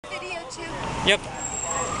Yep.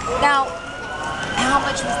 Now, how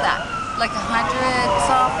much was that? Like 100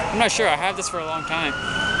 something? I'm not sure. I have this for a long time.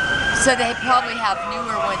 So they probably have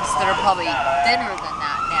newer ones that are probably thinner than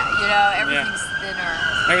that now. You know, everything's thinner.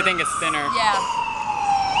 Everything gets thinner. Yeah.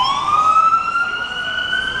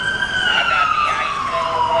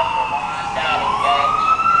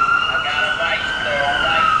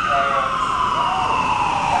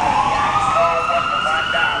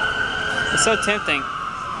 It's so tempting.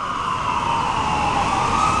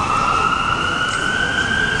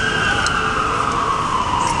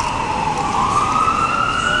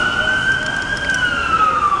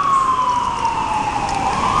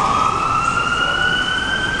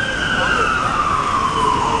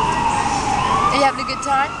 Are you having a good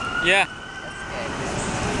time? Yeah.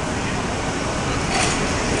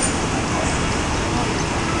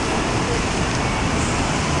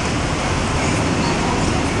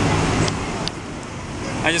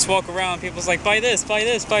 I just walk around, people's like, buy this, buy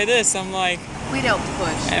this, buy this. I'm like, we don't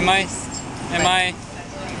push. Am I?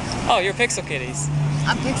 Oh, you're Pixelkitties.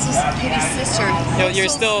 I'm Pixelkitties' sister. You're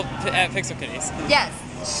still at Pixelkitties. Yes,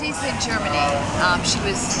 she's in Germany. She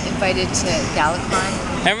was invited to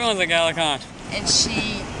GalaCon. Everyone's at GalaCon. And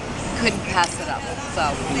she couldn't pass it up.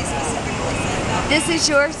 So, this is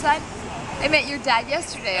your son? I met your dad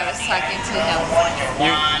yesterday. I was talking to him.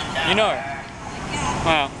 You know her?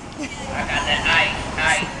 Wow.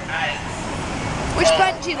 Which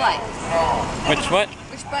button do you like? Which what?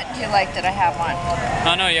 Which button do you like that I have on?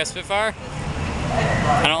 Oh no, you have Spitfire?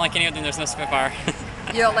 I don't like any of them, there's no Spitfire.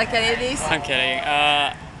 You don't like any of these? I'm kidding.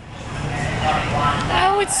 I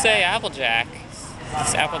would say Applejack.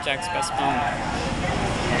 It's Applejack's best phone.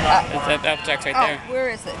 Applejack's right there. Where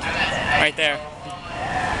is it? Right there.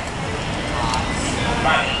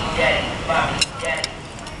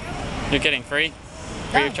 You're getting free?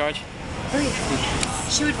 Free of charge? Free.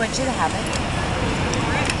 She would want you to have it.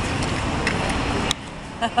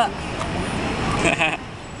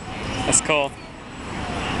 That's cool.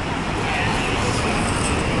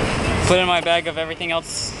 Put in my bag of everything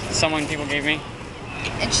else people gave me.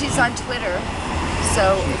 And she's on Twitter,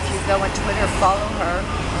 so if you go on Twitter, follow her,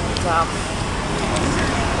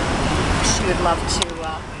 and she would love to.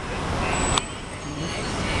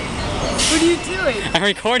 What are you doing? I'm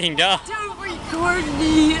recording, duh. Don't record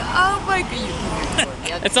me. Oh my god, you can record me.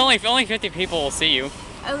 Okay. It's only 50 people will see you.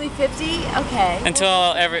 Only 50? Okay.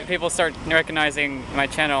 Until people start recognizing my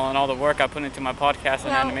channel and all the work I put into my podcast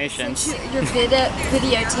and animations. Since you're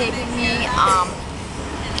videotaping me,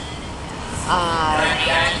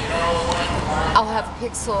 I'll have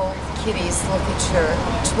Pixelkitties look at your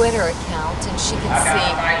Twitter account and she can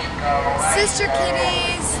see Sister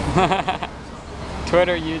Kitties.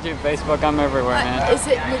 Twitter, YouTube, Facebook, I'm everywhere, man. Is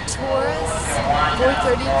it Nortes?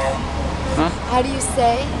 430? Huh? How do you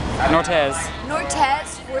say? Nortes.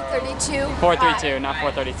 Nortes, 432? 432, not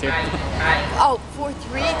 432. Oh,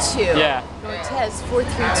 432? Yeah. Nortes,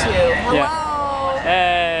 432. Hello! Yeah.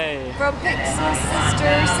 Hey! From Pixel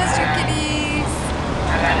Sister Kitties.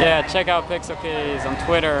 Yeah, check out Pixelkitties on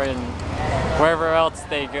Twitter and wherever else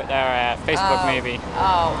they are at. Facebook, maybe.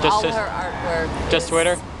 Oh, all her artwork. Just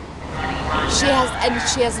Twitter? She has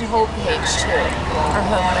a homepage too. Her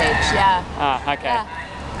homepage, yeah. Ah, okay. Yeah.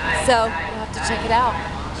 So you'll have to check it out.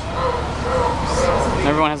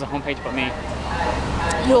 Everyone has a homepage but me.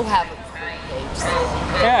 You'll have a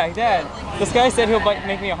homepage. Yeah, Dad. This guy said he'll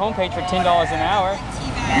make me a homepage for $10 an hour.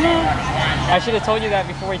 I should have told you that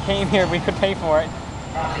before we came here. We could pay for it.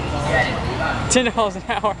 $10 an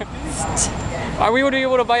hour. We would be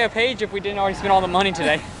able to buy a page if we didn't already spend all the money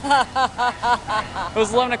today. It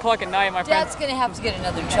was 11 o'clock at night. My friend. Dad's gonna have to get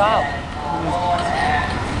another job.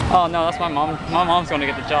 Oh no, that's my mom. My mom's gonna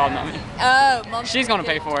get the job, not me. Oh, Mom's She's gonna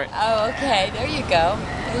pay for it. Oh, okay. There you go.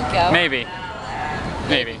 There you go. Maybe.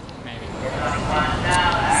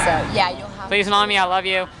 So yeah, you'll have. Please, Mommy, I love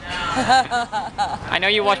you. I know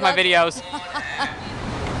you watch my videos.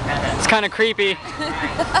 It's kind of creepy.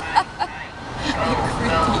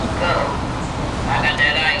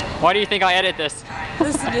 Why do you think I edit this?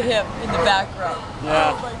 Listen to him in the background.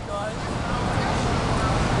 Yeah. Oh my god.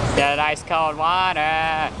 That ice cold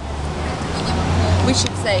water. We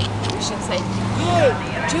should say, hey,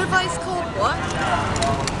 do you have ice cold what?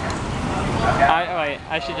 Wait,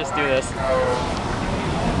 I should just do this.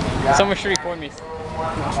 Someone should record me.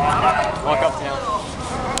 Walk up to him.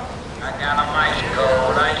 I got a ice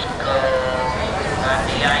cold, got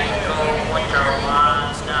the ice cold winter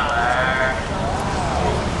 $1.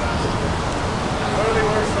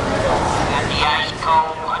 Got the ice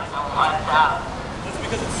cold winter $1. That's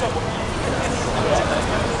because it's so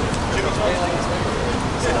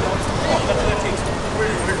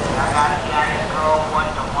I got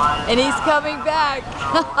And he's coming back.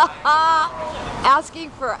 Asking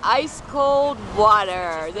for ice cold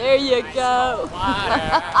water. There you go.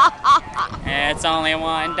 It's only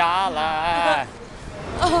 $1.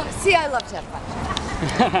 See, I love to have fun.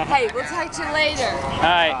 Hey, we'll talk to you later.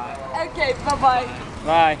 Alright. Okay, bye-bye.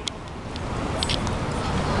 Bye.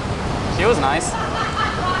 She was nice.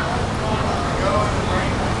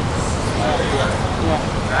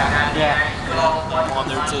 Yeah. I'm on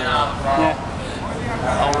there too. Yeah.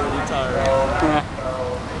 Already tired. Yeah.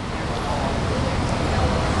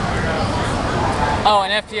 Oh,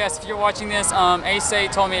 and FPS, if you're watching this, Ace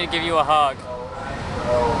told me to give you a hug.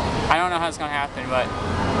 I don't know how it's gonna happen, but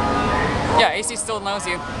yeah, AC still knows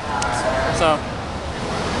you. So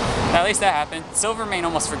at least that happened. Silvermane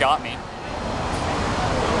almost forgot me.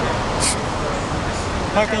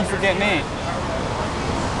 How can you forget me?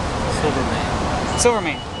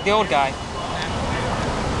 Silvermane, the old guy.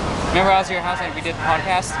 Remember I was at your house and we did the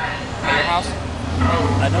podcast at your house?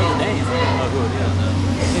 I know the name. I don't know who it is.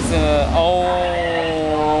 He's an old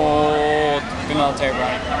military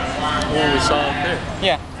bride. When we saw him there.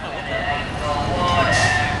 Yeah.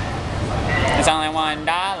 It's only $1.